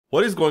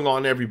What is going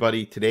on,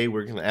 everybody? Today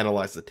we're going to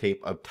analyze the tape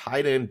of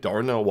tight end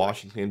Darnell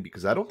Washington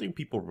because I don't think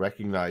people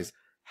recognize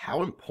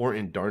how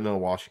important Darnell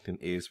Washington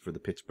is for the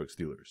Pittsburgh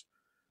Steelers.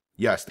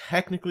 Yes,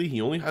 technically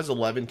he only has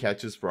 11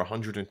 catches for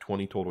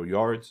 120 total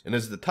yards, and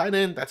as the tight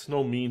end, that's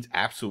no means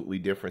absolutely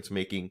difference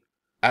making,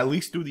 at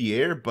least through the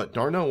air, but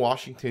Darnell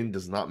Washington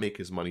does not make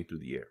his money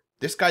through the air.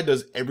 This guy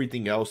does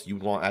everything else you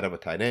want out of a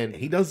tight end.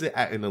 He does it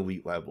at an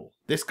elite level.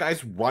 This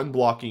guy's run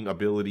blocking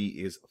ability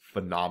is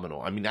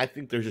phenomenal. I mean, I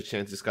think there's a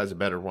chance this guy's a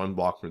better run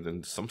blocker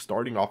than some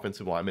starting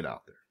offensive linemen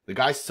out there. The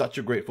guy's such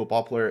a great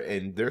football player,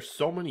 and there's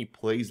so many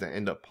plays that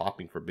end up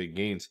popping for big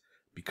gains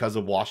because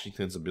of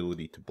Washington's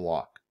ability to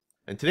block.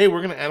 And today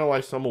we're going to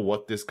analyze some of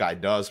what this guy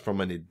does from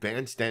an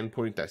advanced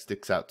standpoint that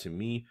sticks out to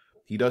me.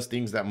 He does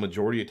things that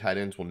majority of tight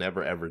ends will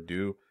never ever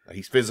do.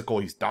 He's physical,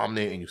 he's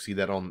dominant, and you see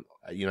that on,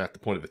 at the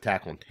point of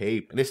attack on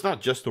tape. And it's not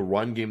just the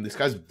run game. This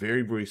guy's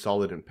very, very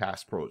solid in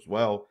pass pro as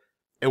well.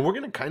 And we're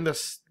going to kind of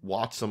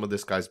watch some of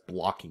this guy's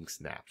blocking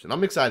snaps. And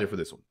I'm excited for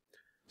this one.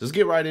 Let's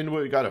get right into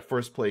it. We got a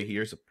first play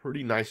here. It's a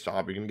pretty nice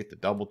job. You're going to get the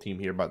double team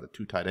here by the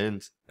two tight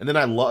ends. And then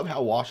I love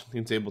how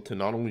Washington's able to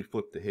not only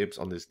flip the hips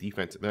on this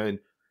defensive end,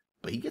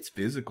 but he gets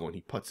physical and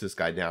he puts this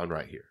guy down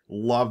right here.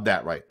 Love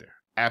that right there.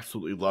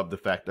 Absolutely love the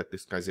fact that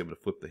this guy's able to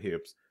flip the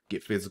hips,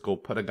 get physical,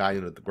 put a guy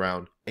into the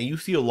ground. And you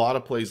see a lot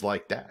of plays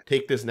like that.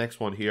 Take this next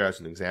one here as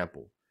an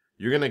example.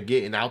 You're going to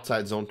get an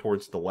outside zone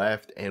towards the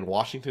left, and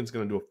Washington's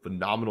going to do a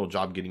phenomenal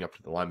job getting up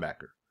to the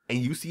linebacker. And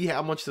you see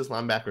how much this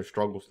linebacker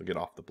struggles to get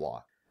off the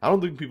block. I don't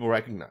think people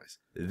recognize.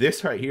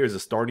 This right here is a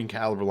starting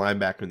caliber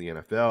linebacker in the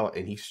NFL,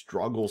 and he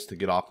struggles to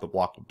get off the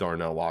block of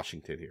Darnell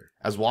Washington here.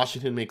 As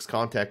Washington makes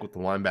contact with the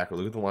linebacker,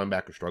 look at the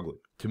linebacker struggling.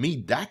 To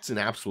me, that's an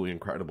absolutely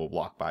incredible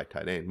block by a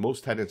tight end.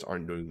 Most tight ends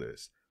aren't doing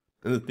this.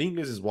 And the thing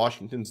is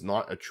Washington's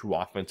not a true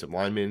offensive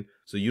lineman,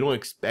 so you don't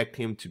expect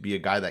him to be a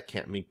guy that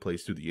can't make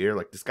plays through the air.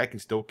 Like, this guy can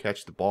still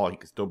catch the ball, he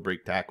can still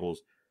break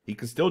tackles, he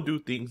can still do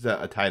things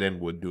that a tight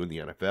end would do in the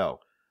NFL.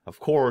 Of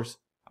course,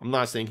 I'm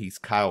not saying he's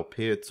Kyle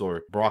Pitts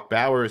or Brock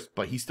Bowers,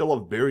 but he's still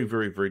a very,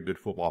 very, very good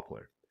football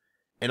player.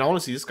 And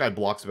honestly, this guy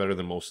blocks better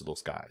than most of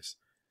those guys.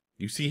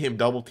 You see him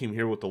double team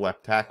here with the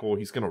left tackle.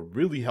 He's going to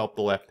really help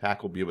the left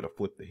tackle be able to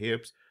flip the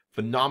hips.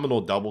 Phenomenal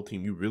double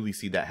team. You really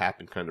see that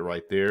happen kind of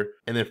right there.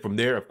 And then from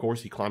there, of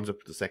course, he climbs up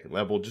to the second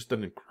level. Just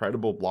an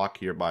incredible block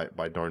here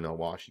by Darnell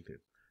Washington.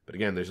 But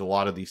again, there's a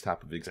lot of these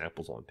type of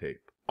examples on tape.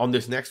 On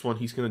this next one,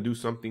 he's going to do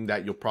something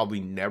that you'll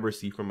probably never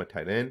see from a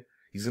tight end.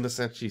 He's going to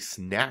essentially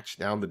snatch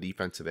down the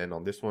defensive end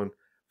on this one.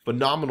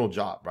 Phenomenal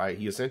job, right?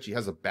 He essentially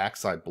has a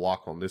backside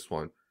block on this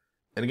one.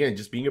 And again,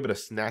 just being able to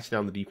snatch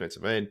down the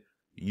defensive end,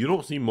 you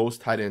don't see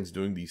most tight ends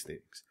doing these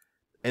things.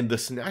 And the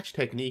snatch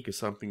technique is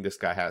something this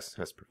guy has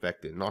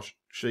perfected. And I'll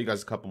show you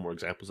guys a couple more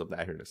examples of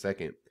that here in a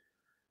second.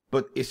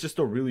 But it's just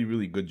a really,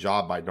 really good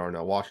job by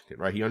Darnell Washington,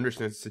 right? He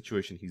understands the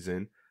situation he's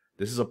in.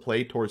 This is a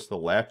play towards the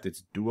left.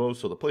 It's duo,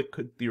 so the play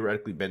could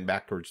theoretically bend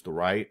back towards the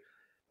right.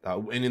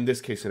 And in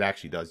this case, it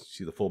actually does. You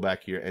see the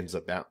fullback here ends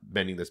up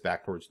bending this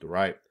back towards the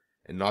right.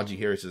 And Najee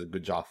Harris is a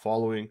good job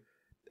following.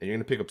 And you're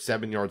going to pick up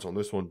 7 yards on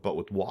this one. But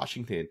with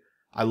Washington,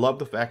 I love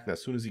the fact that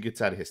as soon as he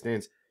gets out of his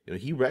stance,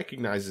 he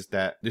recognizes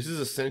that this is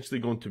essentially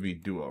going to be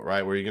duo,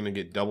 right? Where you're going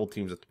to get double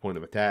teams at the point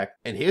of attack.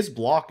 And his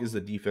block is the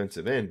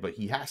defensive end, but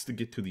he has to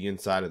get to the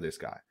inside of this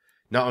guy.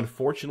 Now,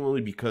 unfortunately,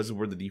 because of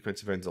where the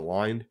defensive end's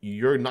aligned,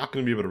 you're not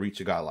going to be able to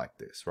reach a guy like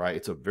this, right?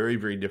 It's a very,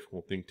 very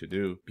difficult thing to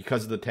do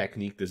because of the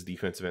technique this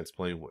defensive end's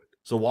playing with.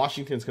 So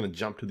Washington's going to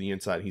jump to the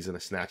inside. He's going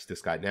to snatch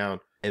this guy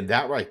down. And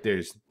that right there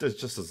just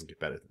doesn't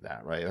get better than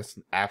that, right? That's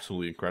an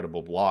absolutely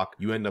incredible block.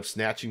 You end up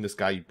snatching this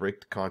guy. You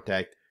break the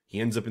contact. He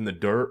ends up in the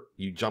dirt.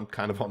 You jump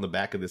kind of on the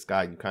back of this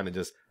guy. And you kind of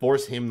just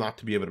force him not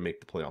to be able to make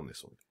the play on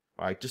this one.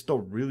 All right, just a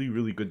really,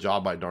 really good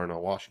job by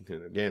Darnell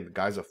Washington. Again, the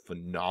guy's a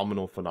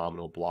phenomenal,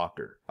 phenomenal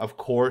blocker. Of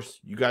course,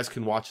 you guys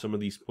can watch some of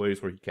these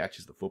plays where he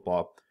catches the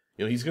football.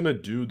 He's going to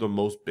do the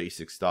most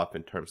basic stuff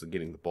in terms of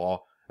getting the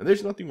ball. And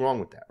there's nothing wrong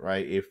with that,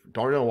 right? If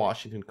Darnell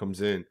Washington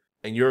comes in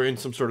and you're in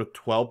some sort of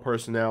 12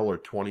 personnel or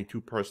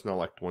 22 personnel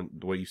like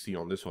the way you see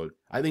on this one,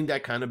 I think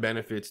that kind of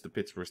benefits the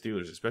Pittsburgh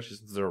Steelers, especially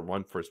since they're a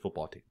run-first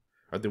football team.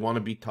 Right? They want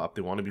to be tough.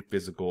 They want to be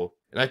physical.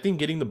 And I think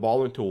getting the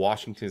ball into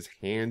Washington's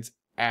hands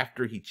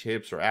after he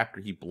chips or after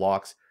he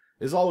blocks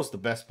is always the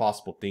best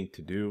possible thing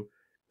to do.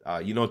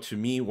 To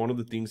me, one of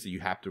the things that you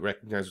have to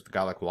recognize with a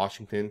guy like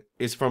Washington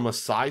is from a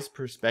size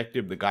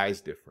perspective, the guy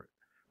is different,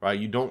 right?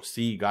 You don't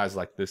see guys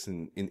like this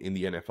in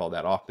the NFL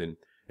that often.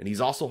 And he's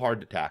also hard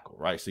to tackle,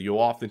 right? So you'll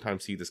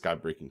oftentimes see this guy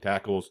breaking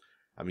tackles.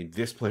 I mean,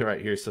 this play right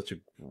here is such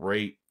a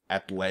great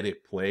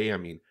athletic play. I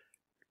mean,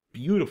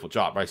 beautiful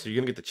job, right? So you're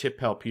going to get the chip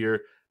help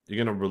here.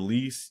 You're going to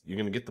release. You're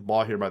going to get the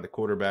ball here by the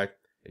quarterback.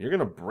 And you're going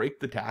to break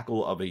the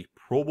tackle of a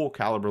Pro Bowl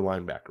caliber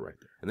linebacker right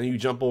there. And then you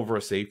jump over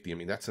a safety. I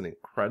mean, that's an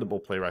incredible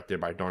play right there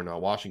by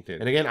Darnell Washington.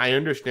 And again, I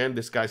understand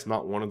this guy's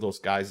not one of those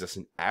guys that's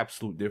an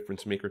absolute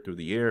difference maker through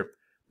the air.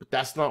 But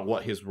that's not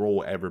what his role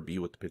will ever be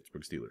with the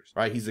Pittsburgh Steelers,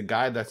 right? He's a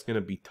guy that's going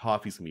to be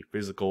tough. He's going to be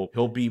physical.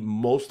 He'll be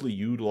mostly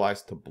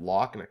utilized to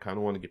block, and I kind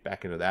of want to get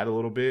back into that a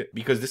little bit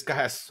because this guy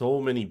has so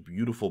many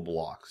beautiful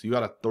blocks. You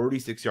got a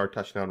 36-yard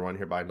touchdown run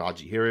here by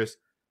Najee Harris,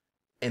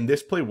 and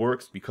this play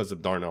works because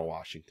of Darnell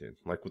Washington.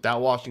 Like, without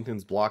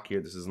Washington's block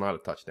here, this is not a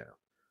touchdown.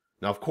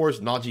 Now, of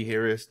course, Najee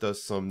Harris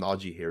does some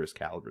Najee Harris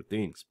caliber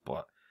things,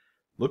 but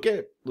look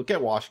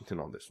at Washington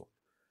on this one.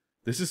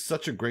 This is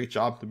such a great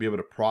job to be able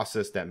to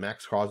process that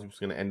Max Crosby is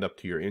going to end up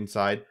to your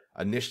inside,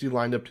 initially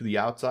lined up to the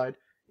outside.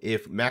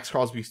 If Max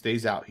Crosby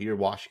stays out here,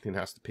 Washington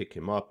has to pick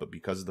him up. But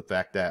because of the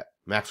fact that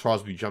Max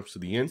Crosby jumps to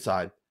the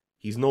inside,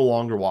 he's no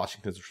longer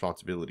Washington's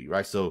responsibility,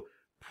 right? So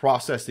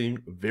processing,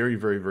 very,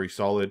 very, very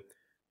solid.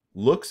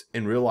 Looks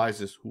and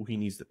realizes who he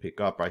needs to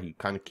pick up, right? He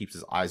kind of keeps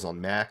his eyes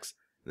on Max.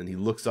 Then he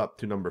looks up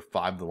to number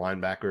 5, the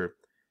linebacker.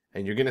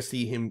 And you're going to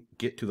see him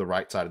get to the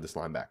right side of this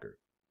linebacker.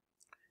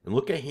 And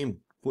look at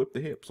him flip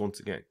the hips once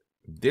again.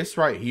 This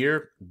right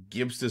here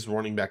gives this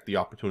running back the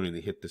opportunity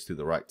to hit this to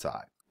the right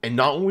side. And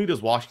not only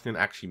does Washington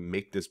actually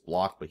make this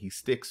block, but he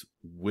sticks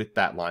with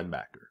that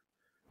linebacker,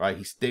 right?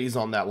 He stays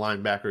on that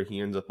linebacker.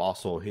 He ends up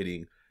also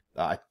hitting,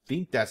 I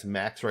think that's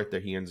Max right there.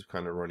 He ends up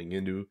kind of running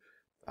into.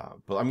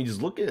 But I mean,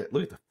 just look at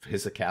the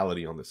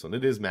physicality on this one.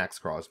 It is Max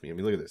Crosby. I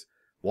mean, look at this.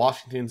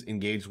 Washington's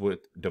engaged with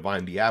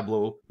Divine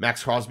Diablo.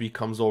 Max Crosby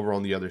comes over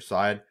on the other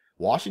side.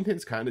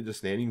 Washington's kind of just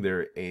standing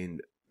there,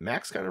 and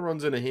Max kind of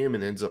runs into him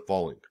and ends up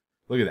falling.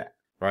 Look at that,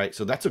 right?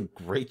 So that's a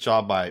great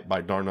job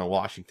by Darnell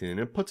Washington, and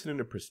it puts it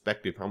into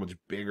perspective how much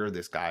bigger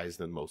this guy is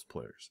than most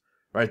players,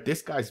 right?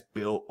 This guy's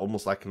built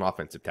almost like an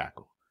offensive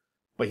tackle,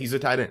 but he's a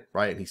tight end,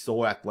 right? And he's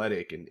so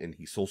athletic, and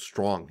he's so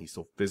strong, he's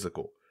so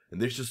physical,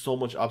 and there's just so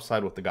much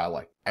upside with the guy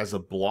like as a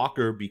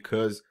blocker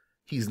because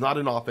he's not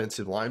an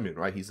offensive lineman,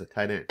 right? He's a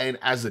tight end. And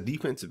as a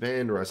defensive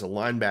end or as a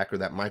linebacker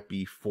that might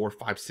be 4,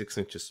 5, 6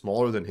 inches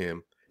smaller than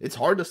him, it's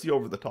hard to see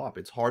over the top.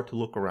 It's hard to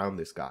look around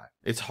this guy.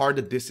 It's hard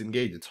to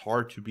disengage. It's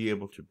hard to be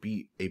able to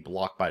beat a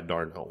block by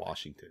Darnell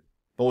Washington.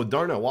 But with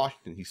Darnell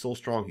Washington, he's so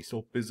strong. He's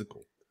so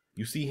physical.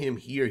 You see him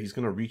here. He's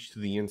going to reach to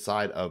the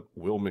inside of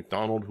Will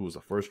McDonald, who was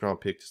a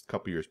first-round pick just a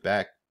couple years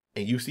back.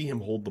 And you see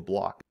him hold the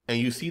block. And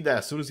you see that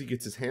as soon as he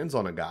gets his hands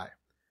on a guy,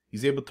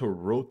 he's able to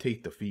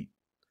rotate the feet.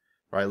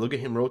 Right? Look at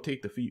him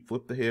rotate the feet,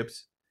 flip the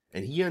hips.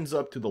 And he ends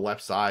up to the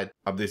left side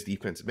of this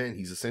defensive end.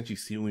 He's essentially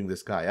sealing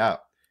this guy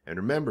out. And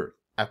remember,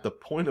 at the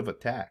point of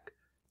attack,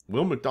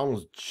 Will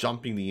McDonald's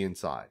jumping the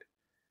inside.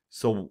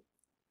 So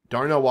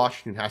Darnell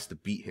Washington has to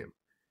beat him.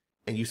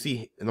 And you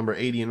see number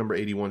 80 and number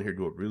 81 here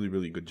do a really,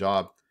 really good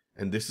job.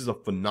 And this is a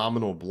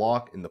phenomenal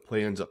block, and the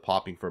play ends up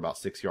popping for about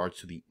 6 yards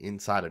to the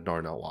inside of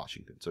Darnell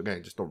Washington. So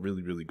again, just a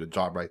really, really good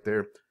job right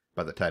there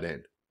by the tight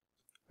end.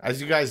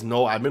 As you guys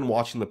know, I've been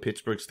watching the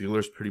Pittsburgh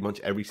Steelers pretty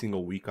much every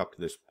single week up to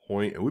this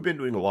point, and we've been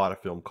doing a lot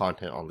of film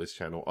content on this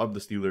channel of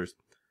the Steelers.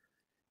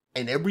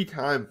 And every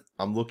time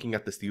I'm looking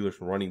at the Steelers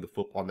running the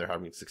football and they're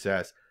having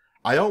success,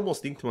 I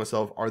almost think to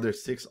myself, are there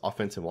 6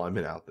 offensive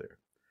linemen out there?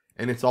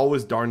 And it's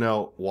always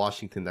Darnell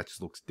Washington that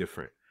just looks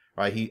different,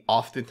 right? He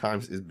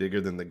oftentimes is bigger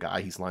than the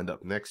guy he's lined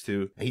up next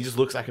to. And he just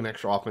looks like an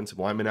extra offensive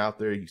lineman out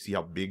there. You see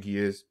how big he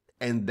is.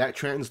 And that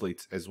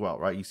translates as well,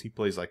 right? You see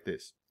plays like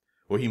this,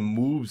 where he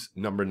moves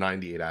number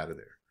 98 out of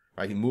there,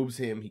 right? He moves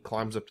him, he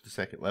climbs up to the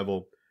second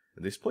level,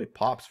 and this play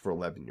pops for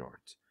 11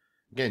 yards.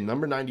 Again,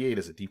 number 98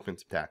 is a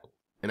defensive tackle.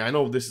 And I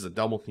know this is a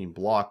double team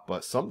block,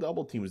 but some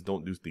double teams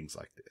don't do things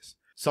like this.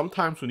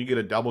 Sometimes when you get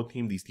a double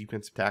team, these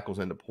defensive tackles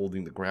end up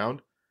holding the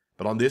ground.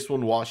 But on this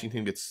one,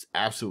 Washington gets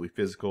absolutely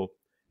physical.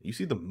 You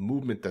see the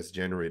movement that's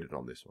generated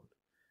on this one.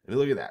 And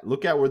look at that.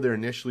 Look at where they're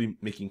initially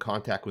making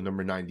contact with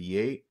number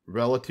 98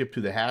 relative to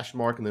the hash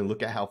mark, and then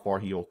look at how far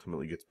he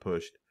ultimately gets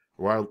pushed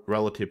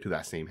relative to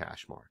that same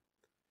hash mark.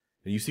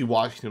 And you see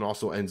Washington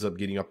also ends up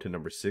getting up to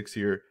number 6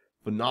 here.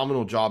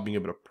 Phenomenal job being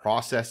able to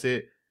process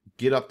it,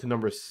 get up to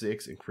number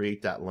 6 and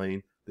create that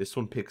lane. This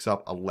one picks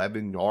up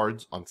 11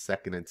 yards on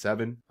 2nd and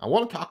 7. I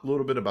want to talk a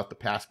little bit about the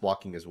pass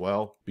blocking as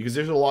well, because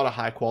there's a lot of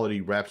high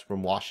quality reps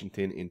from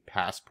Washington in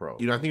pass pro.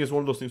 I think it's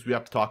one of those things we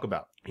have to talk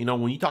about.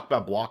 When you talk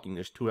about blocking,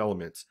 there's 2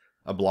 elements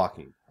of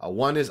blocking.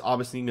 One is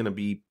obviously going to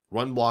be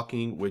run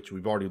blocking, which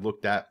we've already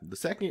looked at. The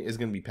second is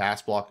going to be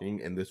pass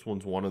blocking, and this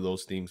one's one of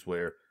those things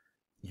where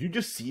you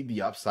just see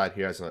the upside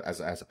here as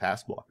a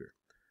pass blocker.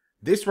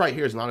 This right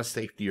here is not a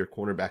safety or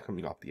cornerback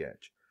coming off the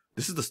edge.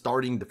 This is the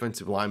starting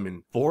defensive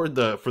lineman for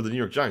the New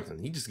York Giants,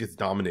 and he just gets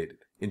dominated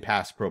in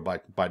pass pro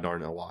by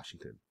Darnell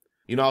Washington.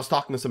 I was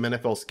talking to some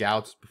NFL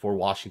scouts before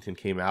Washington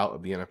came out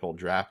of the NFL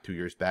draft 2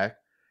 years back,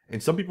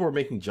 and some people were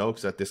making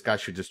jokes that this guy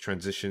should just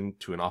transition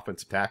to an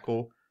offensive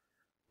tackle.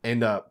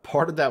 And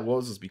part of that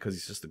was because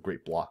he's just a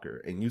great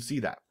blocker, and you see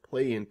that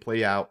play in,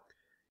 play out,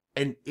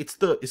 and it's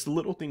the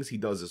little things he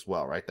does as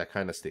well, right, that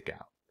kind of stick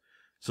out.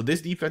 So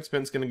this defense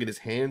man's going to get his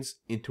hands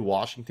into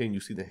Washington. You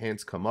see the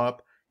hands come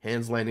up,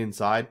 hands land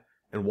inside,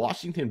 and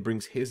Washington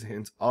brings his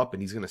hands up,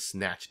 and he's going to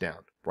snatch down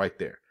right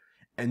there.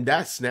 And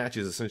that snatch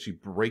is essentially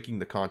breaking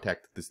the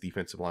contact that this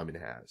defensive lineman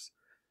has.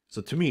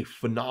 So to me,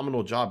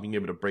 phenomenal job being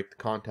able to break the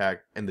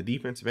contact, and the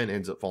defensive end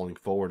ends up falling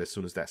forward as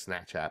soon as that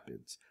snatch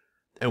happens.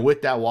 And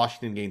with that,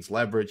 Washington gains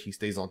leverage. He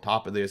stays on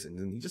top of this, and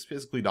then he just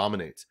physically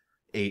dominates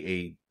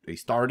a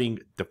starting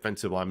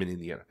defensive lineman in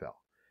the NFL.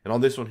 And on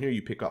this one here,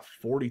 you pick up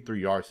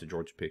 43 yards to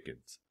George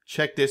Pickens.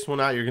 Check this one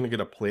out. You're going to get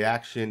a play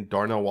action.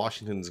 Darnell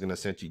Washington is going to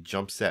essentially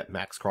jump set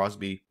Max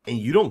Crosby. And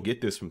you don't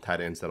get this from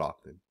tight ends that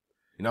often.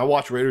 And I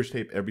watch Raiders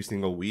tape every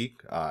single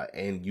week,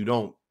 and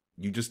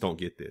you just don't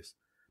get this.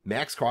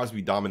 Max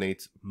Crosby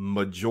dominates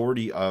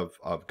majority of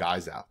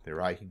guys out there,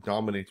 right? He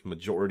dominates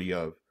majority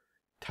of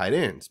tight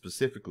ends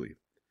specifically.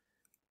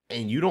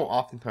 And you don't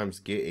oftentimes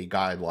get a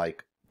guy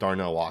like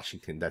Darnell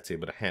Washington that's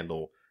able to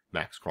handle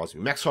Max Crosby.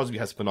 Max Crosby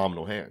has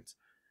phenomenal hands.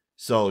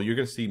 So you're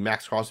going to see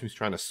Max Crosby's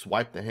trying to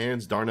swipe the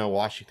hands. Darnell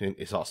Washington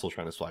is also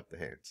trying to swipe the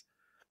hands.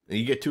 And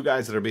you get two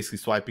guys that are basically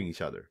swiping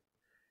each other.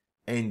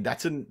 And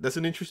that's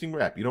an interesting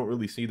rep. You don't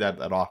really see that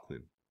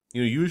often.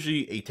 You know,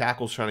 usually a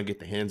tackle's trying to get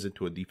the hands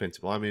into a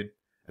defensive lineman,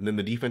 and then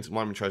the defensive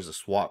lineman tries to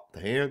swap the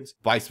hands.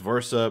 Vice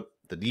versa,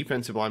 the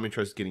defensive lineman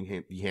tries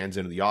getting the hands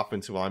into the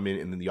offensive lineman,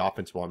 and then the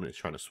offensive lineman is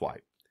trying to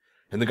swipe.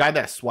 And the guy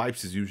that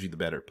swipes is usually the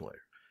better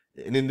player.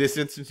 And in this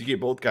instance, you get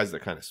both guys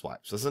that kind of swipe.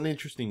 So it's an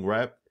interesting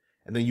rep.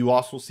 And then you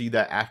also see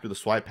that after the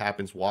swipe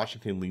happens,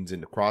 Washington leans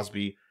into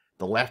Crosby.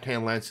 The left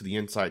hand lands to the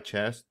inside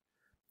chest.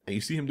 And you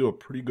see him do a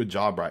pretty good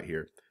job right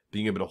here,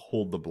 being able to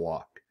hold the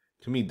block.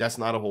 To me, that's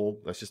not a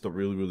hold. That's just a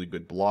really, really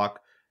good block.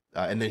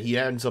 And then he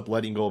ends up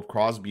letting go of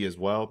Crosby as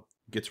well.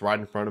 Gets right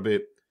in front of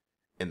it.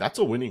 And that's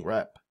a winning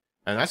rep.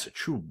 And that's a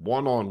true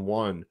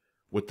one-on-one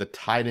with the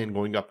tight end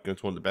going up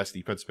against one of the best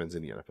defensive ends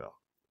in the NFL.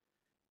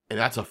 And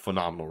that's a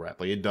phenomenal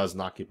rep. Like, it does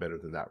not get better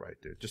than that right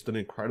there. Just an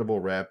incredible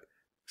rep.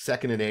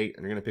 2nd and 8,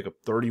 and you're going to pick up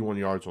 31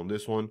 yards on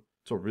this one.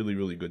 It's a really,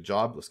 really good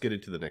job. Let's get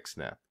into the next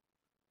snap.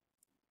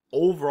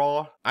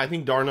 Overall, I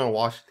think Darnell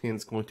Washington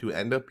is going to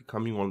end up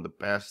becoming one of the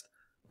best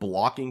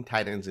blocking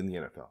tight ends in the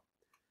NFL.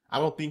 I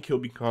don't think he'll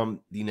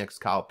become the next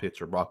Kyle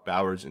Pitts or Brock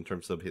Bowers in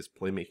terms of his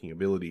playmaking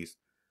abilities,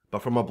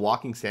 but from a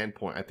blocking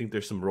standpoint, I think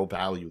there's some real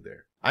value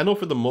there. I know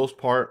for the most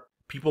part,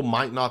 people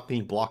might not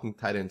think blocking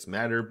tight ends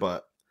matter,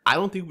 but I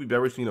don't think we've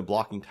ever seen a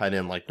blocking tight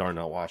end like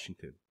Darnell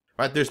Washington.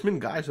 Right? There's been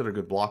guys that are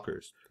good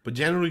blockers, but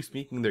generally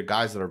speaking, they're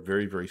guys that are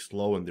very, very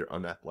slow and they're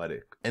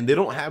unathletic. And they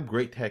don't have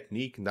great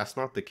technique, and that's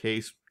not the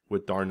case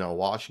with Darnell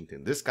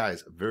Washington. This guy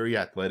is very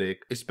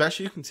athletic,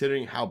 especially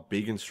considering how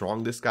big and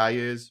strong this guy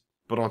is.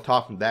 But on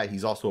top of that,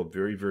 he's also a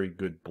very, very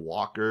good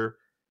blocker,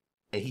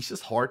 and he's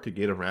just hard to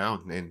get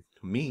around. And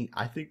to me,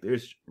 I think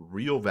there's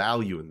real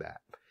value in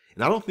that.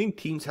 And I don't think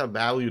teams have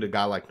valued a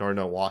guy like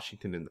Darnell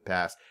Washington in the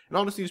past. And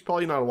honestly, there's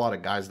probably not a lot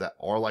of guys that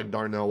are like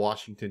Darnell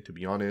Washington, to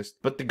be honest.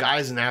 But the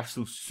guy's an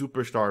absolute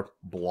superstar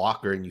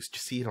blocker, and you just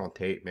see it on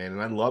tape, man.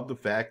 And I love the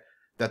fact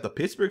that the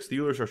Pittsburgh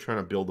Steelers are trying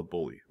to build a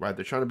bully, right?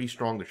 They're trying to be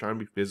strong. They're trying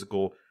to be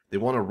physical. They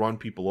want to run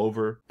people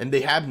over. And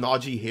they have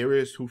Najee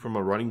Harris, who from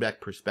a running back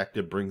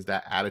perspective brings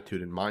that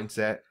attitude and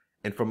mindset.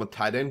 And from a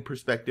tight end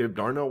perspective,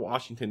 Darnell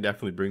Washington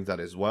definitely brings that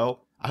as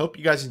well. I hope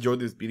you guys enjoyed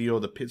this video.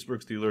 The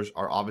Pittsburgh Steelers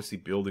are obviously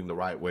building the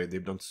right way.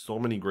 They've done so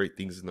many great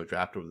things in the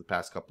draft over the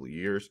past couple of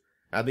years.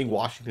 And I think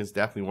Washington's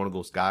definitely one of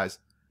those guys.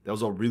 That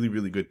was a really,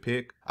 really good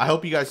pick. I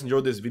hope you guys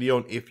enjoyed this video,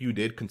 and if you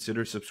did,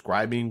 consider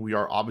subscribing. We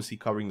are obviously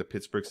covering the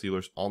Pittsburgh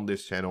Steelers on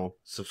this channel.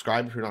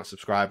 Subscribe if you're not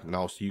subscribed, and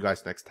I'll see you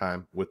guys next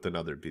time with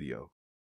another video.